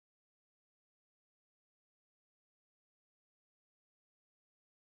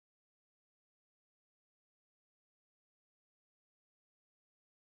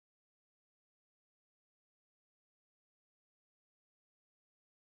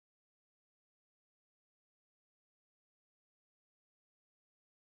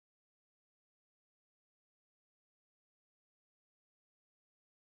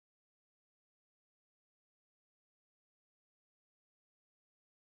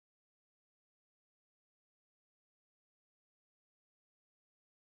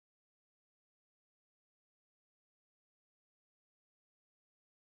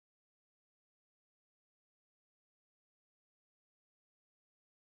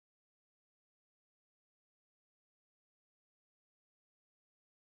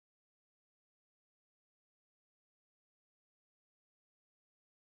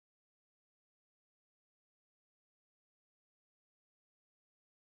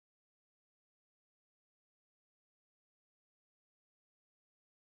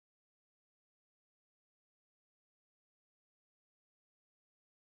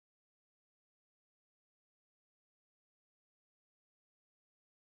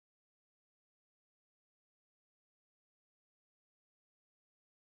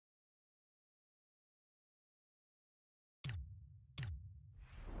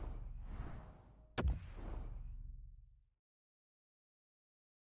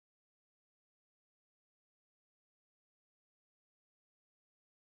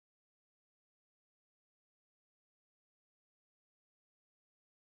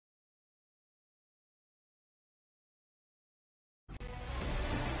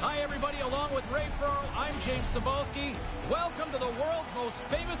Hi, everybody. Along with Ray Ferraro, I'm James Cybulski. Welcome to the world's most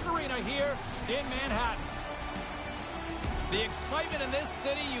famous arena here in Manhattan. The excitement in this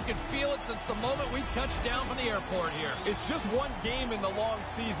city, you can feel it since the moment we touched down from the airport here. It's just one game in the long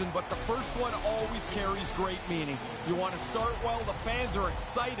season, but the first one always carries great meaning. You want to start well, the fans are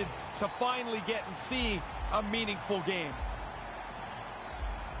excited to finally get and see a meaningful game.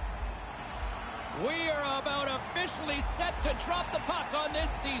 We are about officially set to drop the puck on this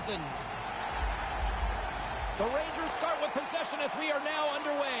season. The Rangers start with possession as we are now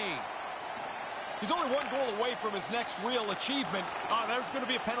underway. He's only one goal away from his next real achievement. There's going to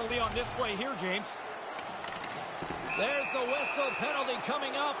be a penalty on this play here, James. There's the whistle, penalty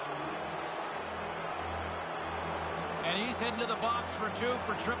coming up. And he's heading to the box for 2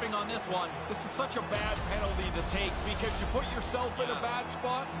 for tripping on this one. This is such a bad penalty to take because you put yourself in a bad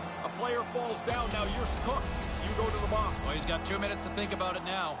spot. A player falls down, now you're cooked. You go to the box. Well, he's got 2 minutes to think about it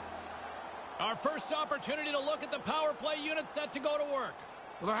now. Our first opportunity to look at the power play unit set to go to work.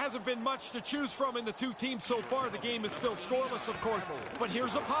 Well, there hasn't been much to choose from in the two teams so far. The game is still scoreless, of course. But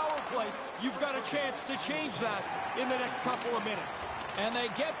here's a power play. You've got a chance to change that in the next couple of minutes. And they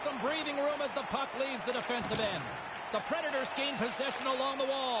get some breathing room as the puck leaves the defensive end. The Predators gain possession along the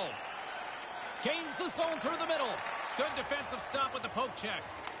wall. Gains the zone through the middle. Good defensive stop with the poke check.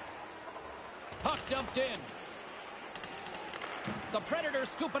 Puck dumped in. The Predators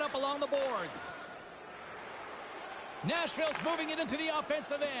scoop it up along the boards. Nashville's moving it into the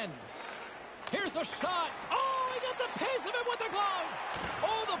offensive end. Here's a shot. Oh, he gets a piece of it with the glove.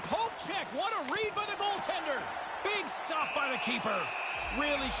 Oh, the poke check. What a read by the goaltender. Big stop by the keeper.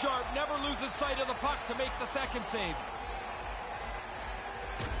 Really sharp. Never loses sight of the puck to make the second save.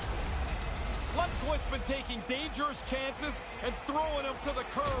 Lundqvist's been taking dangerous chances and throwing them to the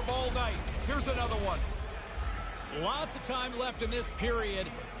curve all night. Here's another one. Lots of time left in this period.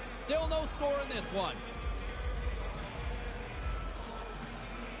 Still no score in this one.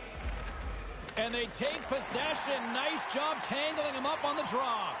 And they take possession. Nice job tangling him up on the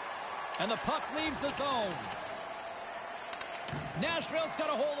draw. And the puck leaves the zone. Nashville's got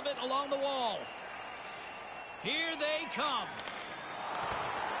a hold of it along the wall. Here they come.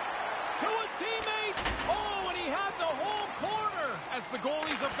 To his teammate. Oh, and he had the whole corner. As the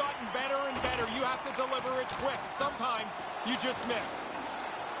goalies have gotten better and better, you have to deliver it quick. Sometimes you just miss.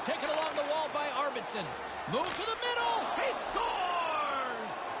 Taken along the wall by Arvidsson. Move to the middle. He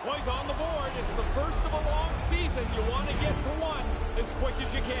scores! Well, he's on the board. It's the first of a long season. You want to get to one as quick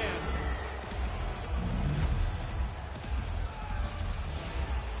as you can.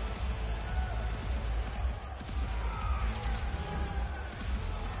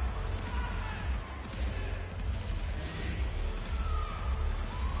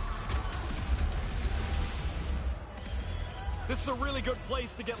 This is a really good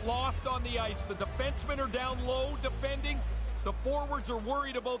place to get lost on the ice. The defensemen are down low defending. The forwards are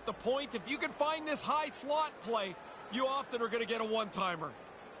worried about the point. If you can find this high slot play, you often are going to get a one-timer.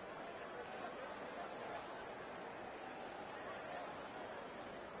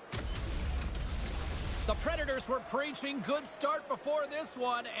 The Predators were preaching good start before this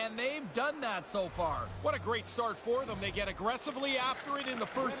one, and they've done that so far. What a great start for them. They get aggressively after it in the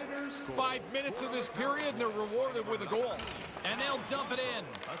first 5 minutes of this period, and they're rewarded with a goal. And they'll dump it in.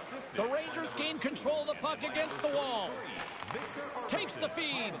 The Rangers gain control of the puck against the wall. Takes the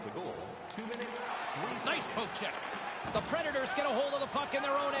feed. Nice poke check. The Predators get a hold of the puck in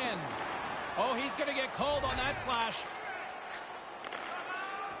their own end. Oh, he's going to get called on that slash.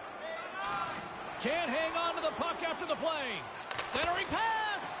 Can't hang on to the puck after the play. Centering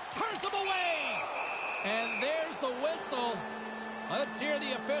pass. Turns him away. And there's the whistle. Let's hear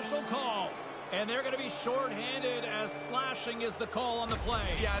the official call. And they're going to be shorthanded as slashing is the call on the play.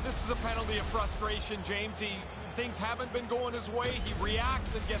 Yeah, this is a penalty of frustration, James. Things haven't been going his way. He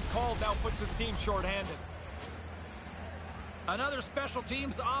reacts and gets called. Now puts his team shorthanded. Another special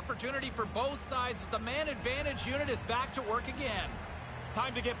teams opportunity for both sides as the man advantage unit is back to work again.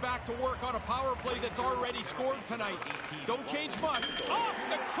 Time to get back to work on a power play that's already scored tonight. Don't change much. Off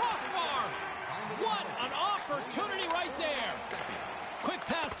the crossbar. What an opportunity right there. Quick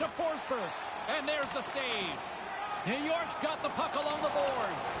pass to Forsberg. And there's the save. New York's got the puck along the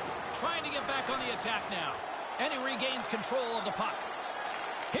boards. Trying to get back on the attack now. And he regains control of the puck.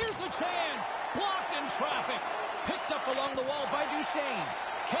 Here's a chance. Blocked in traffic. Picked up along the wall by Duchesne.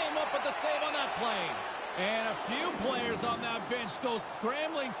 Came up with the save on that play. And a few players on that bench go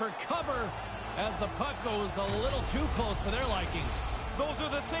scrambling for cover as the puck goes a little too close for their liking. Those are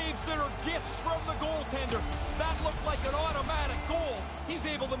the saves that are gifts from the goaltender. That looked like an automatic goal. He's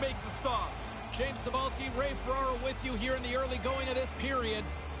able to make the stop. James Cybulski, Ray Ferraro with you here in the early going of this period.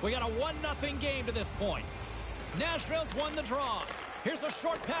 We got a 1-0 game to this point. Nashville's won the draw. Here's a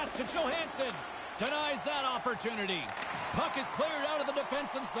short pass to Johansson. Denies that opportunity. Puck is cleared out of the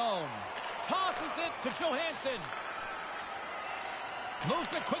defensive zone. Tosses it to Johansson.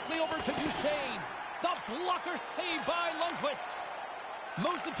 Moves it quickly over to Duchesne. The blocker saved by Lundqvist.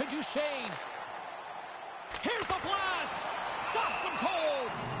 Moves it to Duchesne. Here's a blast. Stops him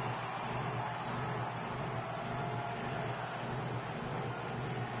cold.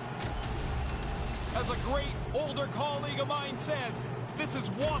 As a great older colleague of mine says, this is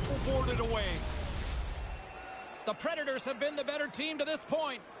waffle boarded away. The Predators have been the better team to this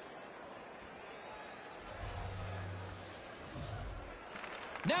point.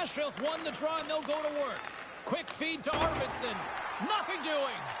 Nashville's won the draw and they'll go to work. Quick feed to Arvidsson. Nothing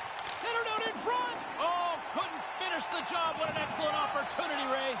doing. Centered out in front. Oh, couldn't finish the job. What an excellent opportunity,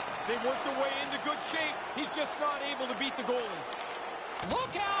 Ray. They worked their way into good shape. He's just not able to beat the goalie.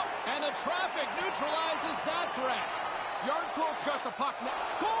 Look out! And the traffic neutralizes that threat. Yardcroft's got the puck now.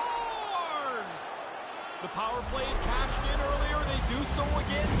 Scores! The power play cashed in earlier. They do so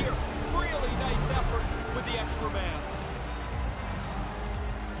again here. Really nice effort with the extra man.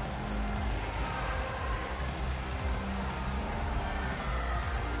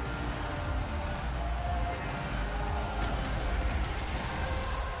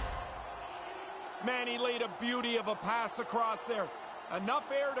 Man, he laid a beauty of a pass across there.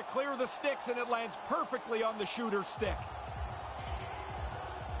 Enough air to clear the sticks, and it lands perfectly on the shooter's stick.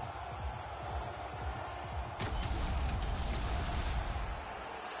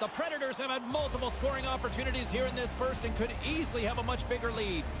 The Predators have had multiple scoring opportunities here in this first and could easily have a much bigger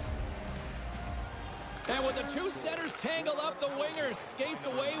lead. And with the two centers tangled up, the winger skates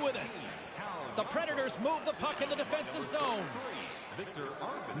away with it. The Predators move the puck in the defensive zone.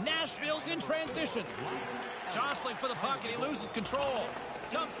 Nashville's in transition. Jostling for the puck, and he loses control.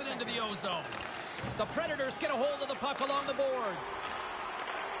 Dumps it into the O-zone. The Predators get a hold of the puck along the boards.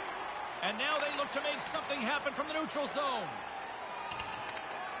 And now they look to make something happen from the neutral zone.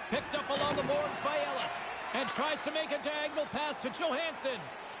 Picked up along the boards by Ellis. And tries to make a diagonal pass to Johansson.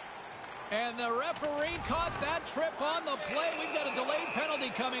 And the referee caught that trip on the play. We've got a delayed penalty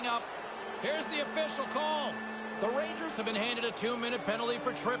coming up. Here's the official call. The Rangers have been handed a 2-minute penalty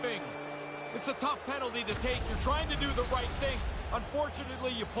for tripping. It's a tough penalty to take. You're trying to do the right thing.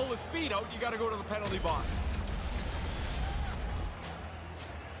 Unfortunately, you pull his feet out, you got to go to the penalty box.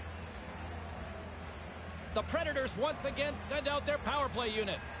 The Predators once again send out their power play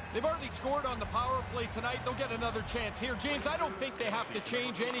unit. They've already scored on the power play tonight. They'll get another chance here. James, I don't think they have to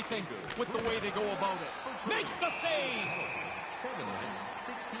change anything with the way they go about it. Makes the save! 7 minutes,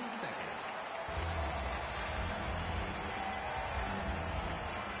 16 seconds.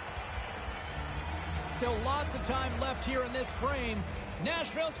 Still lots of time left here in this frame.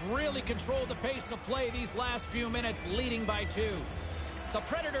 Nashville's really controlled the pace of play these last few minutes, leading by 2. The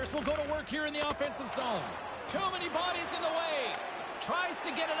Predators will go to work here in the offensive zone. Too many bodies in the way. Tries to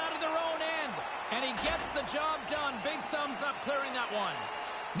get it out of their own end. And he gets the job done. Big thumbs up clearing that one.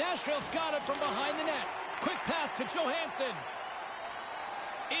 Nashville's got it from behind the net. Quick pass to Johansson.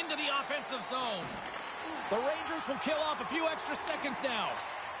 Into the offensive zone. The Rangers will kill off a few extra seconds now.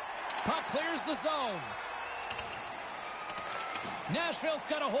 Puck clears the zone. Nashville's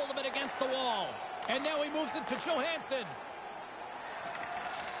got a hold of it against the wall. And now he moves it to Johansson.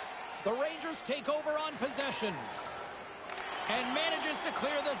 The Rangers take over on possession. And manages to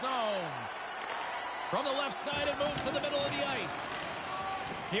clear the zone. From the left side, it moves to the middle of the ice.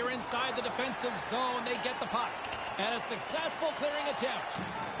 Here inside the defensive zone, they get the puck. And a successful clearing attempt.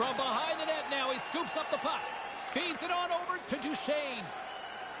 From behind the net now, he scoops up the puck. Feeds it on over to Duchesne.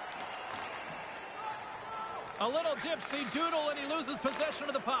 A little dipsy doodle, and he loses possession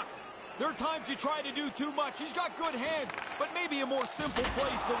of the puck. There are times you try to do too much. He's got good hands, but maybe a more simple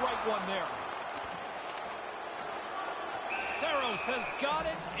play's the right one there. Saros has got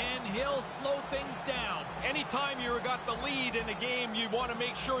it, and he'll slow things down. Anytime you've got the lead in a game, you want to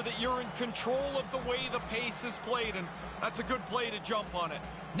make sure that you're in control of the way the pace is played, and that's a good play to jump on it.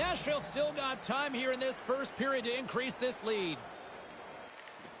 Nashville still got time here in this first period to increase this lead.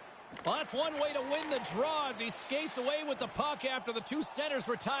 Well, that's one way to win the draw as he skates away with the puck after the two centers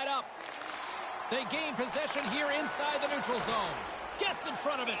were tied up. They gain possession here inside the neutral zone. Gets in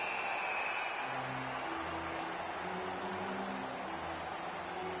front of it.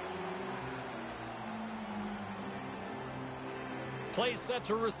 Play set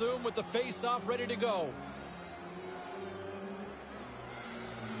to resume with the face-off ready to go.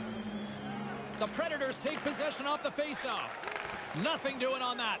 The Predators take possession off the face-off. Nothing doing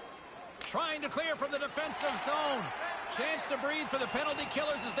on that. Trying to clear from the defensive zone. Chance to breathe for the penalty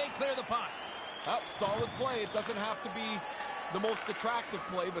killers as they clear the puck. Oh, solid play. It doesn't have to be the most attractive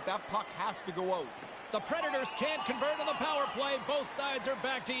play, but that puck has to go out. The Predators can't convert on the power play. Both sides are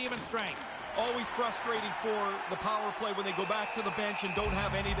back to even strength. Always frustrating for the power play when they go back to the bench and don't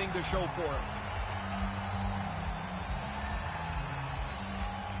have anything to show for it.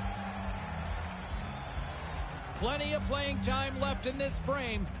 Plenty of playing time left in this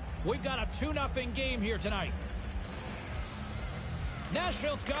frame. We've got a 2-0 game here tonight.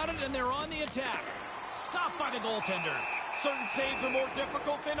 Nashville's got it, and they're on the attack. Stopped by the goaltender. Certain saves are more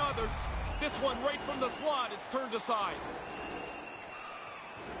difficult than others. This one, right from the slot, is turned aside.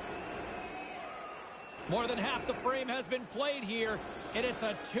 More than half the frame has been played here, and it's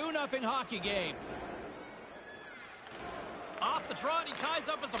a 2-0 hockey game. Off the trot, he ties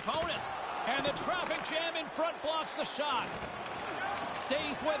up his opponent. And the traffic jam in front blocks the shot.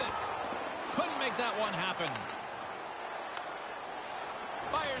 Stays with it. Couldn't make that one happen.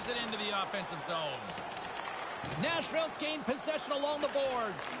 Fires it into the offensive zone. Nashville's gained possession along the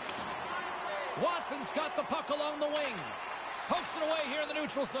boards. Watson's got the puck along the wing. Pokes it away here in the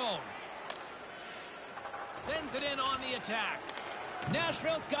neutral zone. Sends it in on the attack.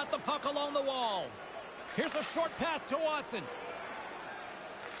 Nashville's got the puck along the wall. Here's a short pass to Watson.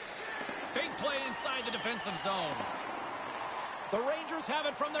 Big play inside the defensive zone. The Rangers have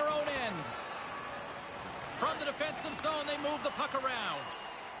it from their own end. From the defensive zone, they move the puck around.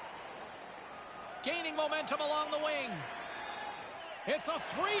 Gaining momentum along the wing. It's a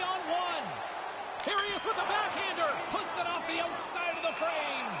 3-on-1. Here he is with the backhander. Puts it off the outside of the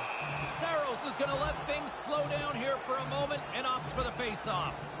frame. Saros is going to let things slow down here for a moment and opts for the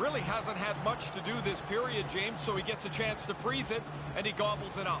faceoff. Really hasn't had much to do this period, James, so he gets a chance to freeze it, and he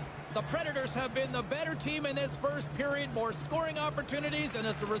gobbles it up. The Predators have been the better team in this first period. More scoring opportunities, and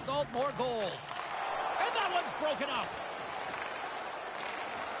as a result, more goals. And that one's broken up.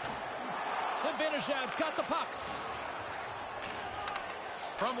 Zibanejad's got the puck.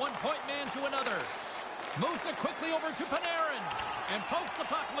 From one point man to another. Moves it quickly over to Panarin. And pokes the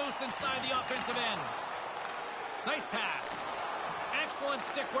puck loose inside the offensive end. Nice pass. Excellent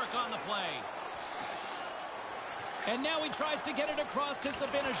stick work on the play. And now he tries to get it across to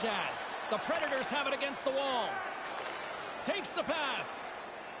Zibanejad. The Predators have it against the wall. Takes the pass.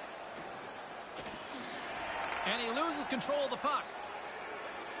 And he loses control of the puck.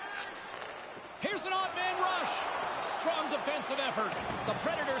 Here's an odd man rush. Strong defensive effort. The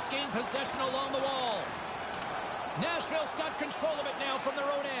Predators gain possession along the wall. Nashville's got control of it now from their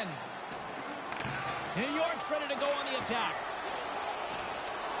own end. New York's ready to go on the attack.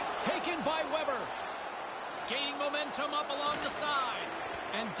 Taken by Weber. Gaining momentum up along the side.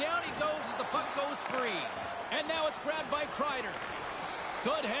 And down he goes as the puck goes free. And now it's grabbed by Kreider.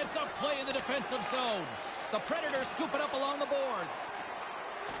 Good heads-up play in the defensive zone. The Predators scoop it up along the boards.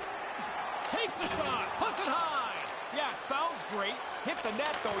 Takes a shot. Puts it high. Yeah, it sounds great. Hit the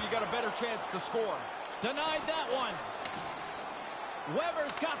net, though, you got a better chance to score. Denied that one.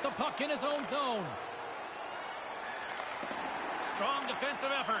 Weber's got the puck in his own zone. Strong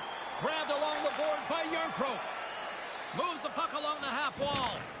defensive effort. Grabbed along the boards by Järnkrok. Moves the puck along the half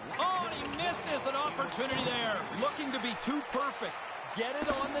wall. Oh, and he misses an opportunity there. Looking to be too perfect. Get it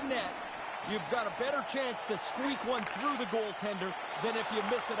on the net. You've got a better chance to squeak one through the goaltender than if you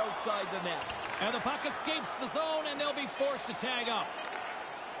miss it outside the net. And the puck escapes the zone, and they'll be forced to tag up.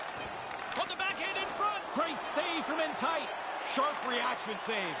 On the backhand in front. Great save from in tight. Sharp reaction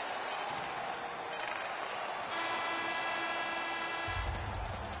save.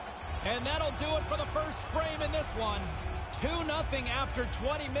 And that'll do it for the first frame in this one. 2-0 after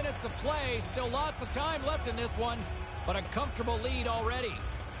 20 minutes of play. Still lots of time left in this one, but a comfortable lead already.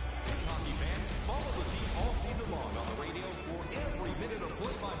 Hockey fans, follow the team all season long on the radio for every minute of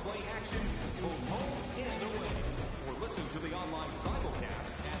play-by-play action, both home and away. Or listen to the online simulcast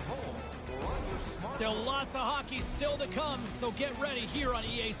at home or on your smart. Still lots of hockey still to come, so get ready here on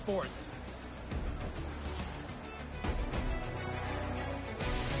EA Sports.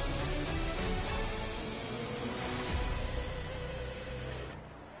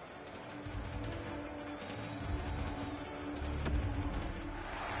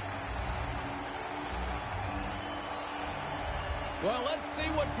 Well, let's see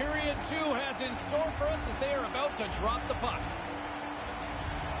what period 2 has in store for us as they are about to drop the puck.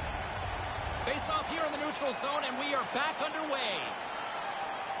 Face off here in the neutral zone, and we are back underway.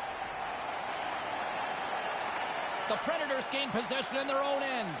 The Predators gain possession in their own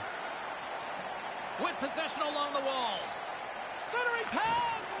end. With possession along the wall. Centering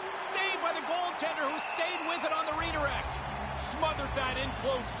pass! Stayed by the goaltender who stayed with it on the redirect. Smothered that in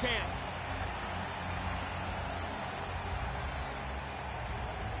close chance.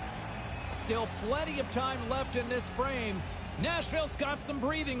 Still plenty of time left in this frame. Nashville's got some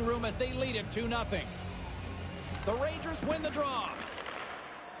breathing room as they lead it 2-0. The Rangers win the draw.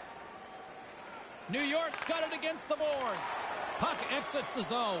 New York's got it against the boards. Puck exits the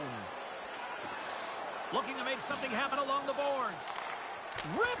zone. Looking to make something happen along the boards.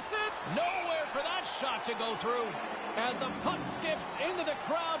 Rips it. Nowhere for that shot to go through. As the puck skips into the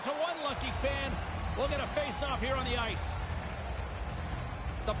crowd to one lucky fan. We'll get a face-off here on the ice.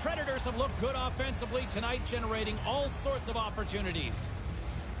 The Predators have looked good offensively tonight, generating all sorts of opportunities.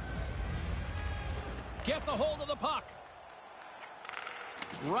 Gets a hold of the puck.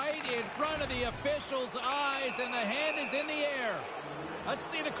 Right in front of the official's eyes, and the hand is in the air. Let's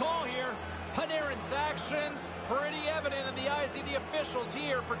see the call here. Panarin's actions pretty evident in the eyes of the officials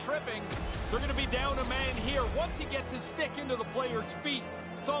here for tripping. They're going to be down a man here. Once he gets his stick into the player's feet,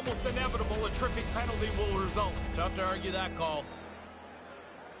 it's almost inevitable a tripping penalty will result. Tough to argue that call.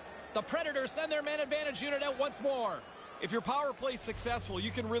 The Predators send their man advantage unit out once more. If your power play is successful,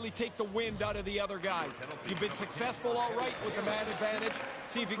 you can really take the wind out of the other guys. You've been successful all right with the man advantage.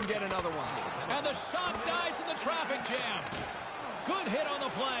 See if you can get another one. And the shot dies in the traffic jam. Good hit on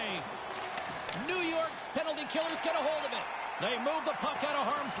the play. New York's penalty killers get a hold of it. They move the puck out of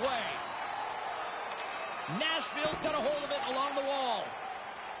harm's way. Nashville's got a hold of it along the wall.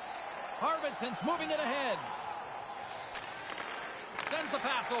 Arvidsson's moving it ahead. Sends the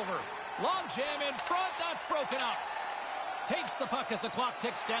pass over. Long jam in front. That's broken up. Takes the puck as the clock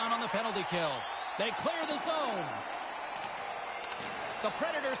ticks down on the penalty kill. They clear the zone. The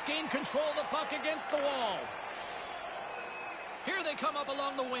Predators gain control of the puck against the wall. Here they come up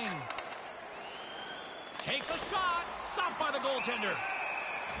along the wing. Takes a shot. Stopped by the goaltender.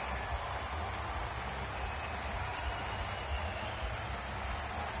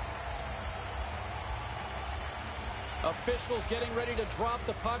 Officials getting ready to drop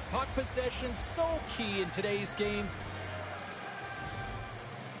the puck. Puck possession so key in today's game.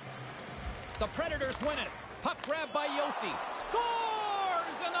 The Predators win it. Puck grabbed by Yossi.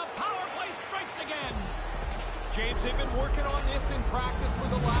 Scores! And the power play strikes again. James, they've been working on this in practice for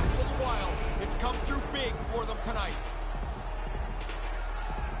the last little while. It's come through big for them tonight.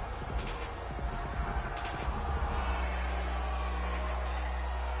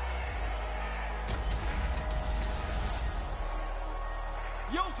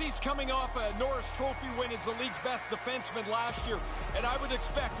 Yossi's coming off a Norris Trophy win as the league's best defenseman last year, and I would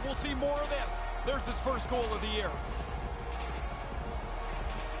expect we'll see more of this. There's his first goal of the year.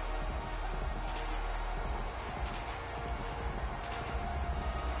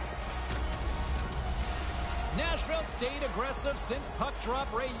 Nashville stayed aggressive since puck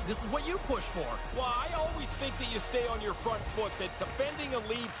drop. Ray, this is what you push for. Well, I always think that you stay on your front foot, that defending a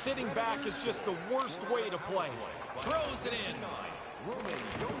lead sitting back is just the worst way to play. Throws it in.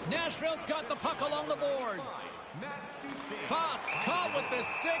 Nashville's got the puck along the boards. Foss caught with the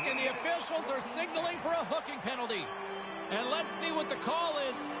stick, and the officials are signaling for a hooking penalty. And let's see what the call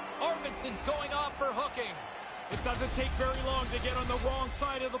is. Arvidsson's going off for hooking. It doesn't take very long to get on the wrong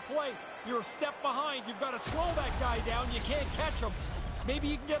side of the play. You're a step behind. You've got to slow that guy down. You can't catch him. Maybe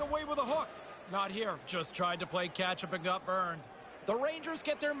you can get away with a hook. Not here. Just tried to play catch-up and got burned. The Rangers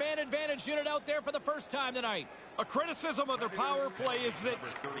get their man advantage unit out there for the first time tonight. A criticism of their power play is that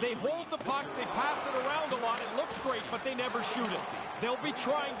they hold the puck, they pass it around a lot. It looks great, but they never shoot it. They'll be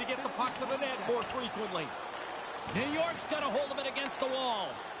trying to get the puck to the net more frequently. New York's got a hold of it against the wall.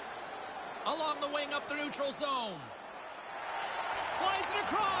 Along the wing up the neutral zone. Slides it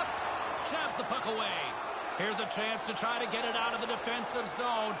across. Jabs the puck away. Here's a chance to try to get it out of the defensive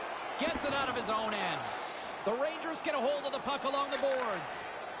zone. Gets it out of his own end. The Rangers get a hold of the puck along the boards.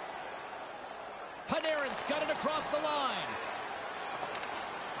 Panarin's got it across the line.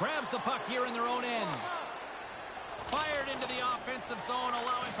 Grabs the puck here in their own end. Fired into the offensive zone,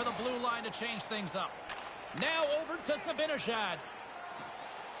 allowing for the blue line to change things up. Now over to Zibanejad.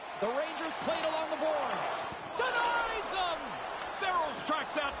 The Rangers played along the boards. Denies them! Saros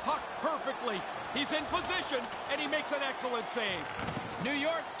tracks that puck perfectly. He's in position, and he makes an excellent save. New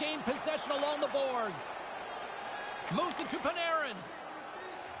York's gained possession along the boards. Moves it to Panarin.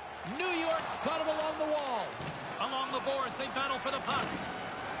 New York's got it along the wall. Along the boards, they battle for the puck.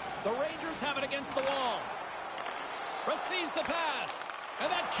 The Rangers have it against the wall. Receives the pass. And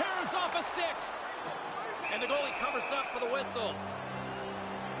that carries off a stick. And the goalie covers up for the whistle.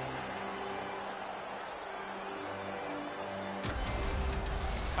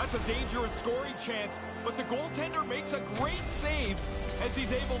 That's a dangerous scoring chance, but the goaltender makes a great save as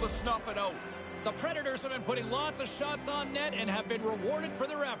he's able to snuff it out. The Predators have been putting lots of shots on net and have been rewarded for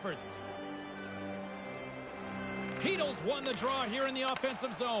their efforts. Heedles won the draw here in the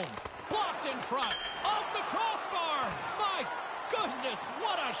offensive zone. Blocked in front. Off the crossbar. My goodness,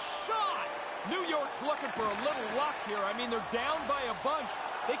 what a shot. New York's looking for a little luck here. I mean, they're down by a bunch.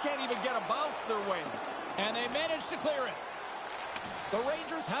 They can't even get a bounce their way. And they managed to clear it. The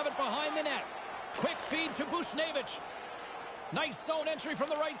Rangers have it behind the net. Quick feed to Bushnevich. Nice zone entry from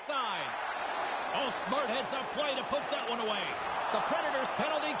the right side. Oh, smart heads-up play to put that one away. The Predators'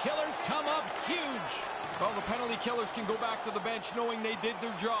 penalty killers come up huge. Well, the penalty killers can go back to the bench knowing they did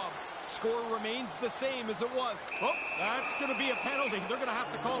their job. Score remains the same as it was. Oh, that's going to be a penalty. They're going to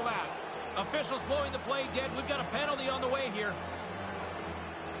have to call that. Officials blowing the play dead. We've got a penalty on the way here.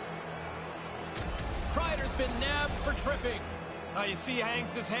 Kreider's been nabbed for tripping. You see he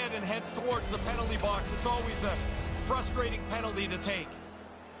hangs his head and heads towards the penalty box. It's always a frustrating penalty to take.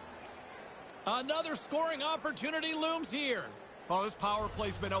 Another scoring opportunity looms here. Oh, this power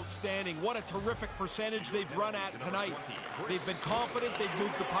play's been outstanding. What a terrific percentage they've run at tonight. They've been confident, they've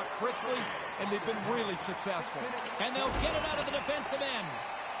moved the puck crisply, and they've been really successful. And they'll get it out of the defensive end.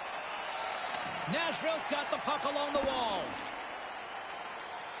 Nashville's got the puck along the wall.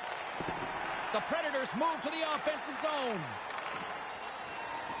 The Predators move to the offensive zone.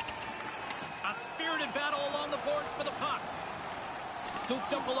 A spirited battle along the boards for the puck.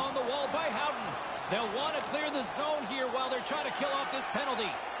 Scooped up along the wall by Houghton. They'll want to clear the zone here while they're trying to kill off this penalty.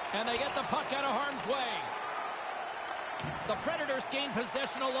 And they get the puck out of harm's way. The Predators gain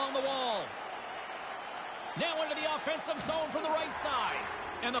possession along the wall. Now into the offensive zone from the right side.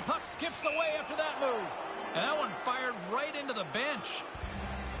 And the puck skips away after that move. And that one fired right into the bench.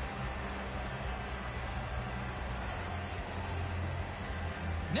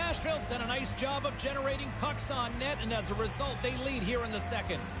 Nashville's done a nice job of generating pucks on net, and as a result, they lead here in the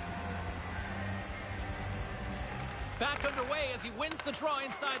second. Back underway as he wins the draw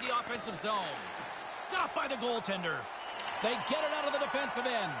inside the offensive zone. Stopped by the goaltender. They get it out of the defensive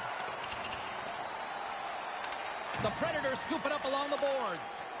end. The Predators scoop it up along the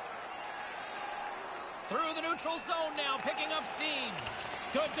boards. Through the neutral zone now, picking up steam.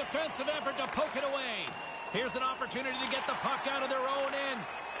 Good defensive effort to poke it away. Here's an opportunity to get the puck out of their own end.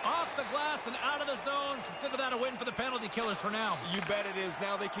 Off the glass and out of the zone. Consider that a win for the penalty killers for now. You bet it is.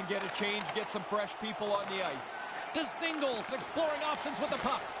 Now they can get a change, get some fresh people on the ice. To Singles, exploring options with the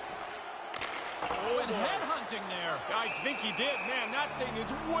puck. Oh, and headhunting there. I think he did. Man, that thing is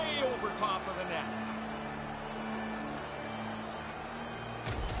way over top of the net.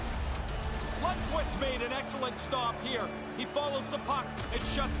 Lundqvist made an excellent stop here. He follows the puck and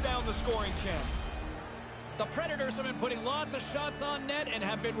shuts down the scoring chance. The Predators have been putting lots of shots on net and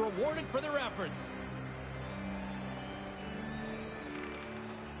have been rewarded for their efforts.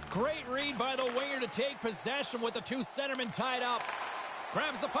 Great read by the winger to take possession with the two centermen tied up.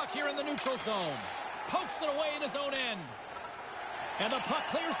 Grabs the puck here in the neutral zone. Pokes it away in his own end. And the puck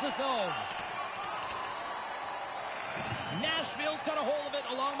clears the zone. Nashville's got a hold of it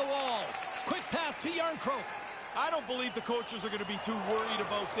along the wall. Quick pass to Yarncroke. I don't believe the coaches are going to be too worried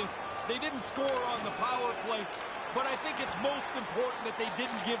about this. They didn't score on the power play, but I think it's most important that they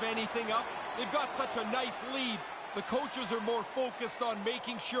didn't give anything up. They've got such a nice lead. The coaches are more focused on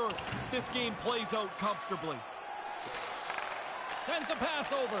making sure this game plays out comfortably. Sends a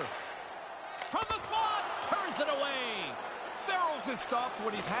pass over. From the slot, turns it away. Saros has stopped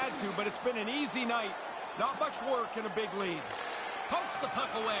what he's had to, but it's been an easy night. Not much work and a big lead. Pokes the puck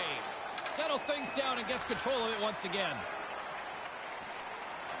away. Settles things down and gets control of it once again.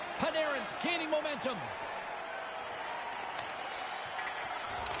 Panarin's gaining momentum.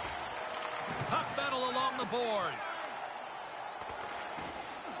 Puck battle along the boards.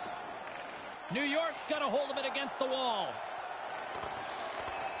 New York's got a hold of it against the wall.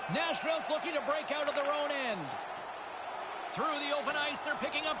 Nashville's looking to break out of their own end. Through the open ice, they're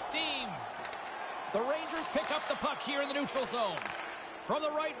picking up steam. The Rangers pick up the puck here in the neutral zone. From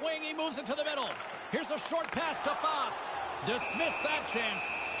the right wing, he moves it to the middle. Here's a short pass to Fost. Dismiss that chance.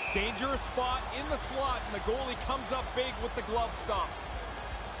 Dangerous spot in the slot, and the goalie comes up big with the glove stop.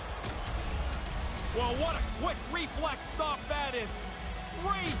 Well, what a quick reflex stop that is.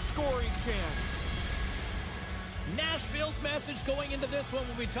 Great scoring chance. Nashville's message going into this one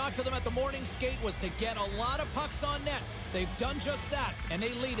when we talked to them at the morning skate was to get a lot of pucks on net. They've done just that, and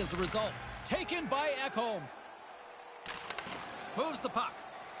they lead as a result. Taken by Ekholm. Moves the puck.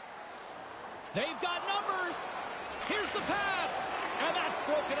 They've got numbers. Here's the pass. And that's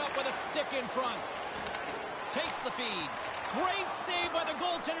broken up with a stick in front. Takes the feed. Great save by the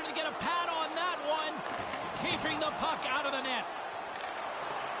goaltender to get a pad on that one. Keeping the puck out of the net.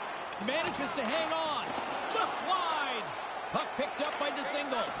 Manages to hang on. Just wide. Puck picked up by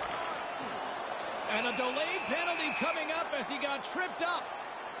DeSingle. And a delayed penalty coming up as he got tripped up.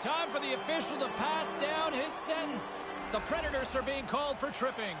 Time for the official to pass down his sentence. The Predators are being called for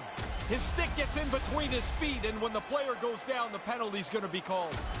tripping. His stick gets in between his feet, and when the player goes down, the penalty's going to be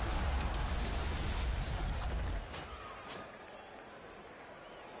called.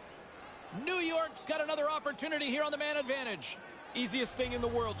 New York's got another opportunity here on the man advantage. Easiest thing in the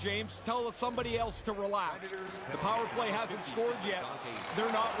world, James. Tell somebody else to relax. The power play hasn't scored yet.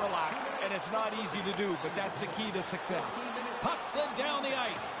 They're not relaxed, and it's not easy to do, but that's the key to success. Puck slid down the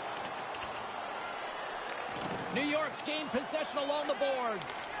ice. New York's gained possession along the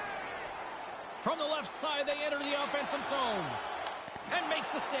boards. From the left side, they enter the offensive zone. And makes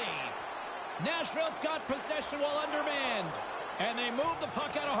the save. Nashville's got possession while undermanned. And they move the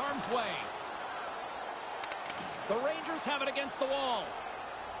puck out of harm's way. The Rangers have it against the wall.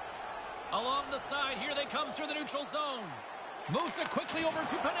 Along the side, here they come through the neutral zone. Moves it quickly over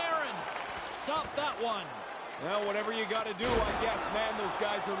to Panarin. Stop that one. Well, whatever you got to do, I guess. Man, those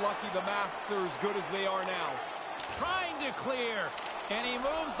guys are lucky the masks are as good as they are now. Trying to clear. And he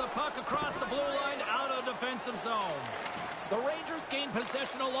moves the puck across the blue line out of the defensive zone. The Rangers gain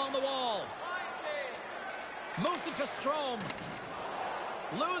possession along the wall. Moves it to Strome.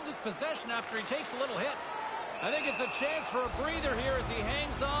 Loses possession after he takes a little hit. I think it's a chance for a breather here as he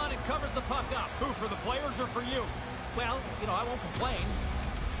hangs on and covers the puck up. Who, for the players or for you? Well, you know, I won't complain.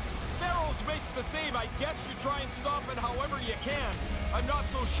 Saros makes the save. I guess you try and stop it however you can. I'm not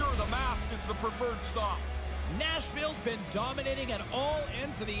so sure the mask is the preferred stop. Nashville's been dominating at all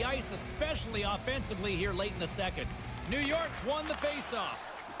ends of the ice, especially offensively here late in the second. New York's won the faceoff.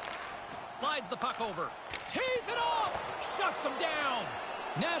 Slides the puck over. Tees it off! Shuts him down!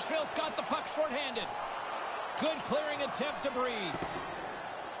 Nashville's got the puck shorthanded. Good clearing attempt to breathe.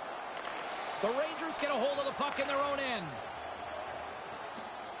 The Rangers get a hold of the puck in their own end.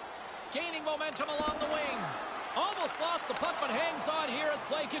 Gaining momentum along the wing. Almost lost the puck, but hangs on here as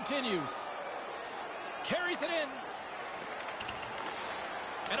play continues. Carries it in.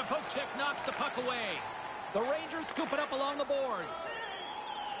 And a poke check knocks the puck away. The Rangers scoop it up along the boards.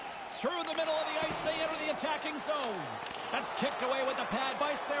 Through the middle of the ice, they enter the attacking zone. That's kicked away with the pad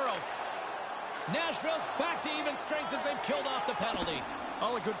by Saros. Nashville's back to even strength as they've killed off the penalty.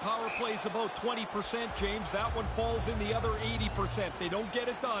 All a good power play is about 20%, James. That one falls in the other 80%. They don't get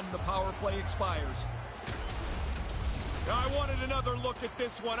it done, the power play expires. I wanted another look at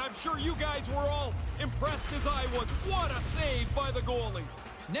this one. I'm sure you guys were all impressed as I was. What a save by the goalie.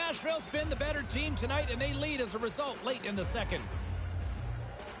 Nashville's been the better team tonight, and they lead as a result late in the second.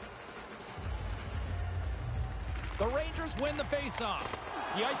 The Rangers win the faceoff.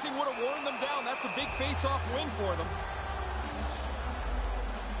 The icing would have worn them down. That's a big faceoff win for them.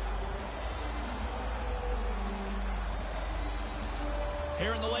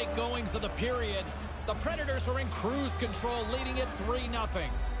 Here in the late goings of the period, the Predators are in cruise control, leading it 3-0.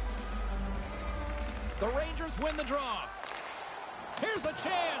 The Rangers win the draw. Here's a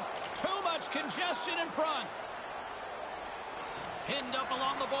chance. Too much congestion in front. Pinned up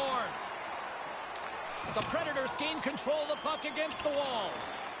along the boards. The Predators gain control of the puck against the wall.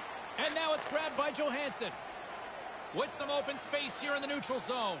 And now it's grabbed by Johansson. With some open space here in the neutral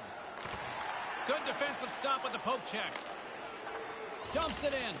zone. Good defensive stop with the poke check. Dumps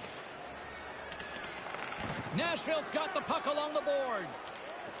it in. Nashville's got the puck along the boards.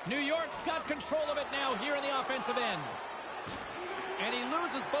 New York's got control of it now here in the offensive end. And he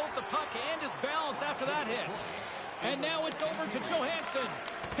loses both the puck and his balance after that hit. And now it's over to Johansson.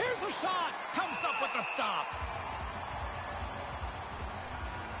 Here's a shot. Comes up with the stop.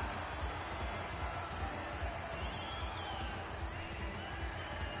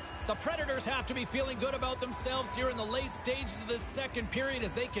 The Predators have to be feeling good about themselves here in the late stages of this second period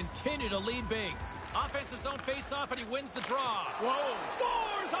as they continue to lead big. Offensive zone face-off, and he wins the draw. Whoa!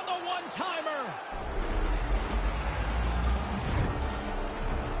 Scores on the one-timer!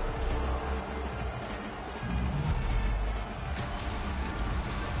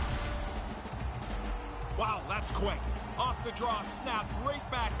 Wow, that's quick. Off the draw, snapped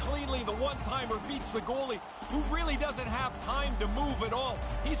right back cleanly. The one-timer beats the goalie, who really doesn't have time to move at all.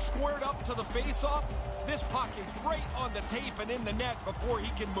 He's squared up to the face-off. This puck is right on the tape and in the net before he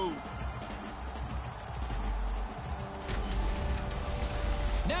can move.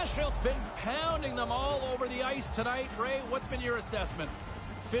 Nashville's been pounding them all over the ice tonight. Ray, what's been your assessment?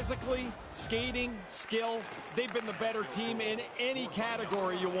 Physically, skating, skill, they've been the better team in any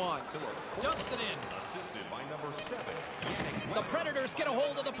category you want. Dumps it in. Assisted by number 7. The Predators get a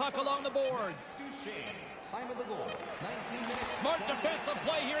hold of the puck along the boards. Time of the goal, 19 minutes. Smart defensive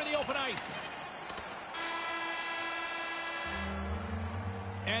play here in the open ice.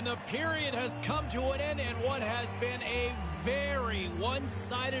 And the period has come to an end in what has been a very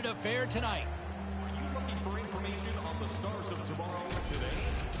one-sided affair tonight. Are you looking for information on the stars of tomorrow today?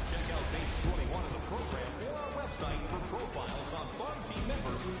 Check out page 21 of the program or our website for profiles on farm team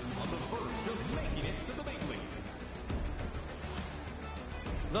members on the verge of making it to the big league.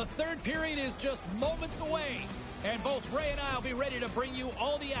 The third period is just moments away, and both Ray and I will be ready to bring you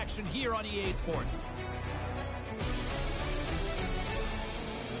all the action here on EA Sports.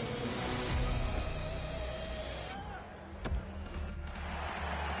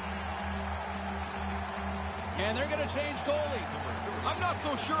 And they're going to change goalies. I'm not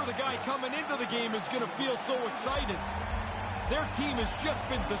so sure the guy coming into the game is going to feel so excited. Their team has just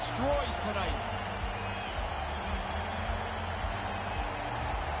been destroyed tonight.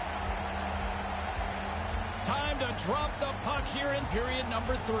 Time to drop the puck here in period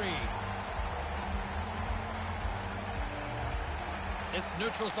number 3. This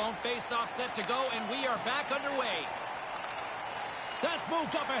neutral zone faceoff set to go, and we are back underway. That's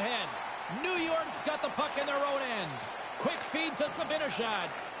moved up ahead. New York's got the puck in their own end. Quick feed to Sabinashad.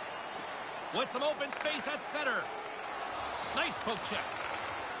 With some open space at center. Nice poke check.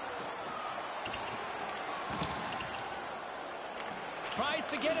 Tries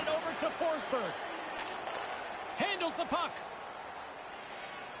to get it over to Forsberg. Handles the puck.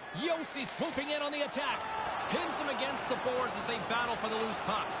 Yossi swooping in on the attack. Pins him against the boards as they battle for the loose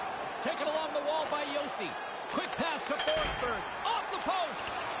puck. Taken along the wall by Yossi. Quick pass to Forsberg. Off the post.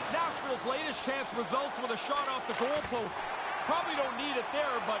 Nashville's latest chance results with a shot off the goalpost. Probably don't need it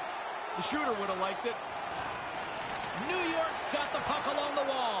there, but the shooter would have liked it. New York's got the puck along the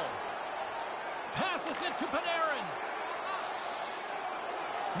wall. Passes it to Panarin.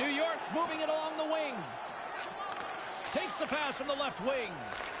 New York's moving it along the wing. Takes the pass from the left wing.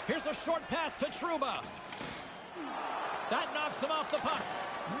 Here's a short pass to Trouba. That knocks him off the puck.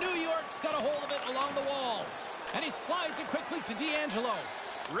 New York's got a hold of it along the wall. And he slides it quickly to D'Angelo.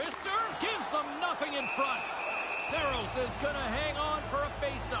 Rister gives them nothing in front. Saros is going to hang on for a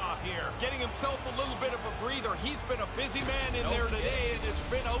face-off here. Getting himself a little bit of a breather. He's been a busy man in there today, and it's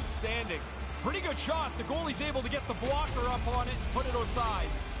been outstanding. Pretty good shot. The goalie's able to get the blocker up on it and put it aside.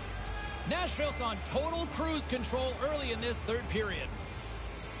 Nashville's on total cruise control early in this third period.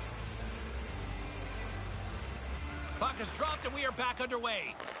 Puck is dropped, and we are back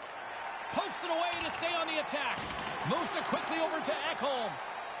underway. Pokes it away to stay on the attack. Moves it quickly over to Ekholm.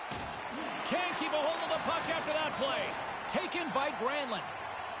 Can't keep a hold of the puck after that play. Taken by Granlund.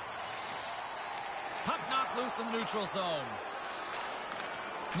 Puck knocked loose in the neutral zone.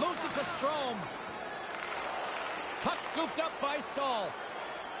 Moves it to Strome. Puck scooped up by Stahl.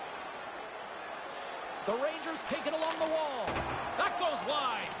 The Rangers take it along the wall. That goes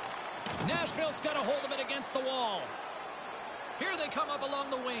wide. Nashville's got a hold of it against the wall. Here they come up along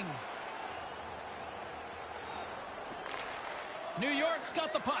the wing. New York's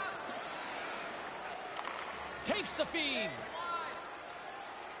got the puck. Takes the feed.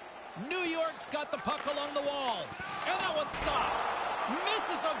 New York's got the puck along the wall. And that one's stopped.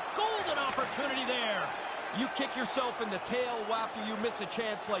 Misses a golden opportunity there. You kick yourself in the tail after you miss a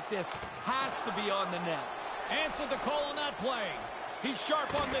chance like this. Has to be on the net. Answered the call on that play. He's sharp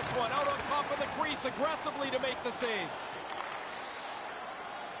on this one. Out on top of the crease aggressively to make the save.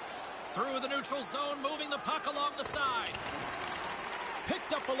 Through the neutral zone, moving the puck along the side.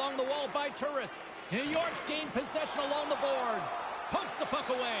 Picked up along the wall by Turris. New York's gained possession along the boards. Pokes the puck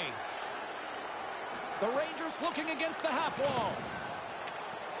away. The Rangers looking against the half wall.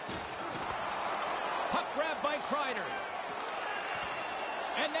 Puck grabbed by Kreider.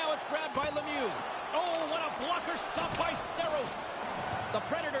 And now it's grabbed by Lemieux. Oh, what a blocker stop by Saros. The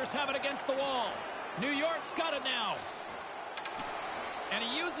Predators have it against the wall. New York's got it now. And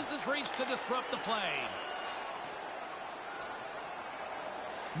he uses his reach to disrupt the play.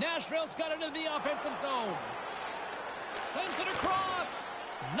 Nashville's got it in the offensive zone. Sends it across.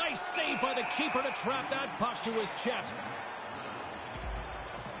 Nice save by the keeper to trap that puck to his chest.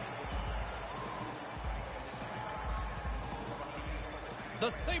 The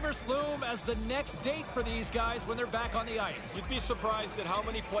Sabres loom as the next date for these guys when they're back on the ice. You'd be surprised at how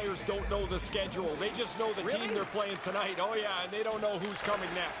many players don't know the schedule. They just know the team they're playing tonight. Oh, yeah, and they don't know who's coming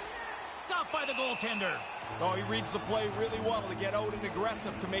next. Stopped by the goaltender. Oh, he reads the play really well to get out and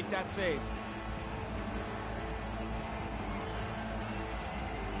aggressive to make that save.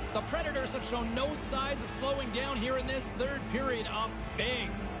 The Predators have shown no signs of slowing down here in this third period. Up big.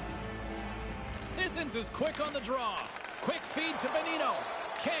 Sissons is quick on the draw. Quick feed to Benito.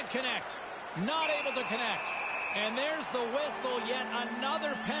 Can't connect. Not able to connect. And there's the whistle. Yet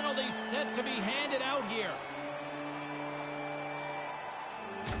another penalty set to be handed out here.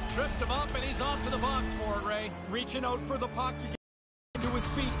 Tripped him up, and he's off to the box for it, Ray. Reaching out for the puck, he gets into his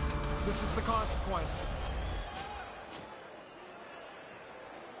feet. This is the consequence.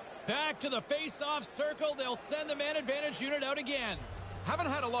 Back to the face-off circle. They'll send the man advantage unit out again. Haven't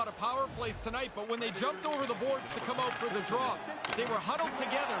had a lot of power plays tonight, but when they jumped over the boards to come out for the draw, they were huddled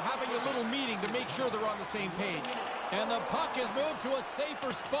together, having a little meeting to make sure they're on the same page. And the puck is moved to a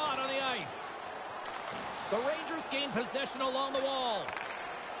safer spot on the ice. The Rangers gain possession along the wall.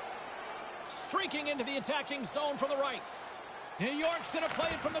 Streaking into the attacking zone from the right. New York's going to play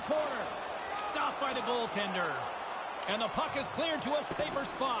it from the corner. Stopped by the goaltender. And the puck is cleared to a safer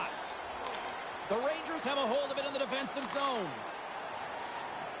spot. The Rangers have a hold of it in the defensive zone.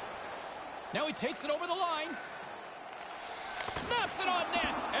 Now he takes it over the line. Snaps it on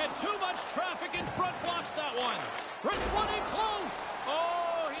net. And too much traffic in front blocks that one. Wrist one in close.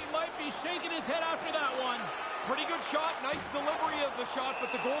 Oh, he might be shaking his head after that one. Pretty good shot. Nice delivery of the shot,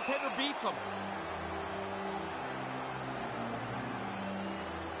 but the goaltender beats him.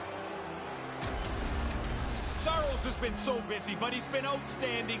 Saros has been so busy, but he's been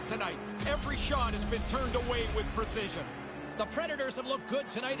outstanding tonight. Every shot has been turned away with precision. The Predators have looked good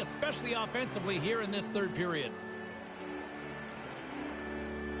tonight, especially offensively here in this third period.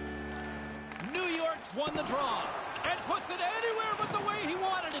 New York's won the draw and puts it anywhere but the way he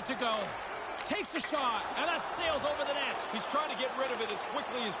wanted it to go. Takes a shot, and that sails over the net. He's trying to get rid of it as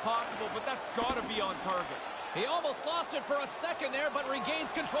quickly as possible, but that's got to be on target. He almost lost it for a second there, but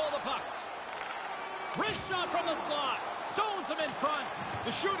regains control of the puck. Wrist shot from the slot. Stones him in front.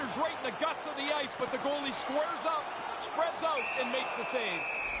 The shooter's right in the guts of the ice, but the goalie squares up, spreads out, and makes the save.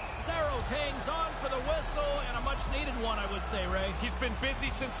 Saros hangs on for the whistle, and a much-needed one, I would say, Ray. He's been busy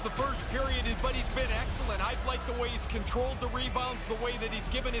since the first period, but he's been excellent. I've liked the way he's controlled the rebounds, the way that he's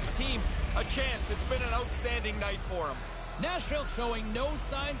given his team a chance. It's been an outstanding night for him. Nashville's showing no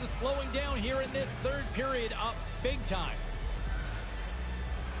signs of slowing down here in this third period, up big time.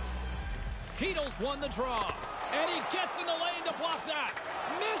 Heedle's won the draw, and he gets in the lane to block that.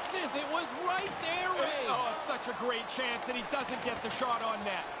 Misses. It was right there, Ray. Oh, it's such a great chance, and he doesn't get the shot on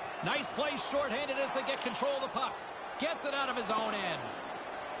net. Nice play shorthanded as they get control of the puck. Gets it out of his own end.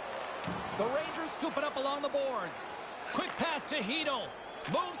 The Rangers scoop it up along the boards. Quick pass to Heedle.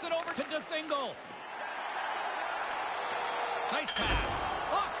 Moves it over to DeSingle. Nice pass.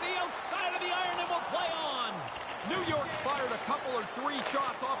 Off the outside of the iron and will play on. New York's fired a couple or three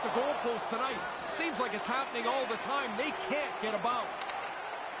shots off the goalpost tonight. Seems like it's happening all the time. They can't get a bounce.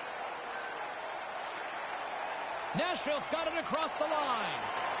 Nashville's got it across the line.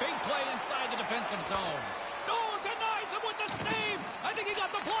 Big play inside the defensive zone. Oh, denies him with the save. I think he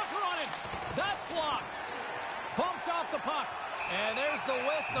got the blocker on it. That's blocked. Bumped off the puck. And there's the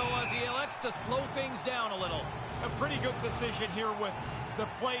whistle as he elects to slow things down a little. A pretty good decision here with the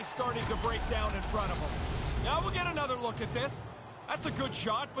play starting to break down in front of him. Now we'll get another look at this. That's a good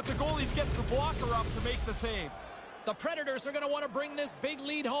shot, but the goalie's gets the blocker up to make the save. The Predators are going to want to bring this big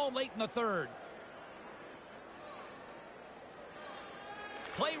lead home late in the third.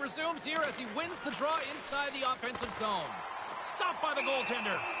 Play resumes here as he wins the draw inside the offensive zone. Stopped by the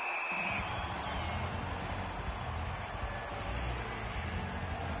goaltender.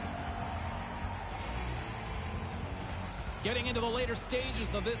 Getting into the later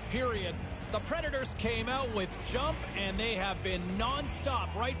stages of this period, the Predators came out with jump, and they have been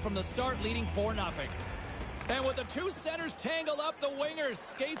non-stop right from the start, leading 4-0. And with the two centers tangled up, the winger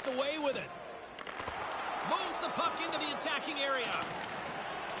skates away with it. Moves the puck into the attacking area.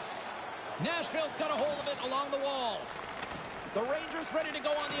 Nashville's got a hold of it along the wall. The Rangers ready to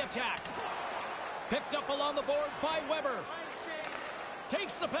go on the attack. Picked up along the boards by Weber.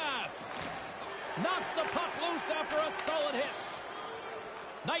 Takes the pass. Knocks the puck loose after a solid hit.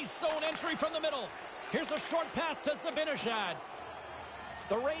 Nice zone entry from the middle. Here's a short pass to Zibanejad.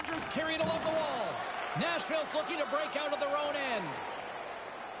 The Rangers carry it along the wall. Nashville's looking to break out of their own end.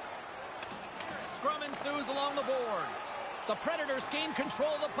 Scrum ensues along the boards. The Predators gain control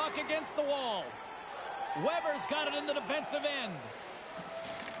of the puck against the wall. Weber's got it in the defensive end.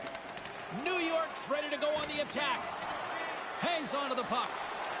 New York's ready to go on the attack. Hangs onto the puck.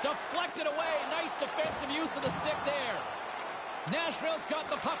 Deflected away. Nice defensive use of the stick there. Nashville's got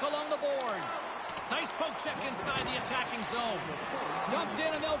the puck along the boards. Nice poke check inside the attacking zone. Dumped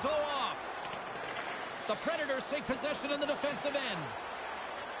in and they'll go off. The Predators take possession in the defensive end.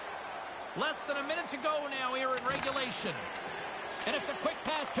 Less than a minute to go now here in regulation. And it's a quick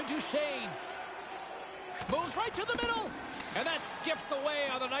pass to Duchesne. Moves right to the middle. And that skips away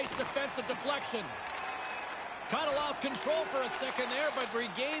on a nice defensive deflection. Kind of lost control for a second there, but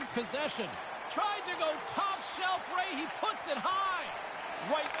regains possession. Tried to go top shelf, Ray. He puts it high.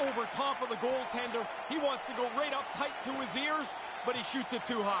 right over top of the goaltender. He wants to go right up tight to his ears, but he shoots it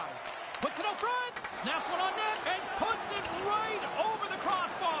too high. Puts it up front, snaps one on net, and puts it right over the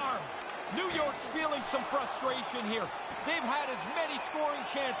crossbar. New York's feeling some frustration here. They've had as many scoring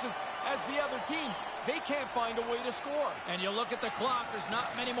chances as the other team. They can't find a way to score. And you look at the clock, there's not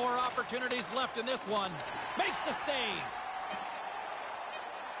many more opportunities left in this one. Makes the save.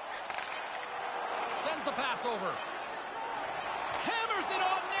 Sends the pass over. Hammers it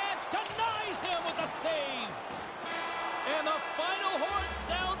on net, denies him with a save. And the final horn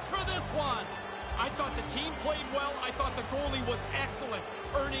sounds for this one. I thought the team played well. I thought the goalie was excellent,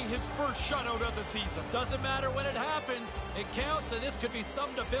 earning his first shutout of the season. Doesn't matter when it happens. It counts, and this could be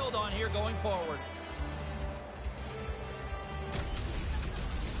something to build on here going forward.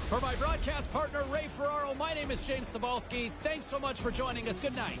 For my broadcast partner, Ray Ferraro, my name is James Cybulski. Thanks so much for joining us.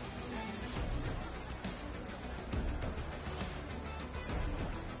 Good night.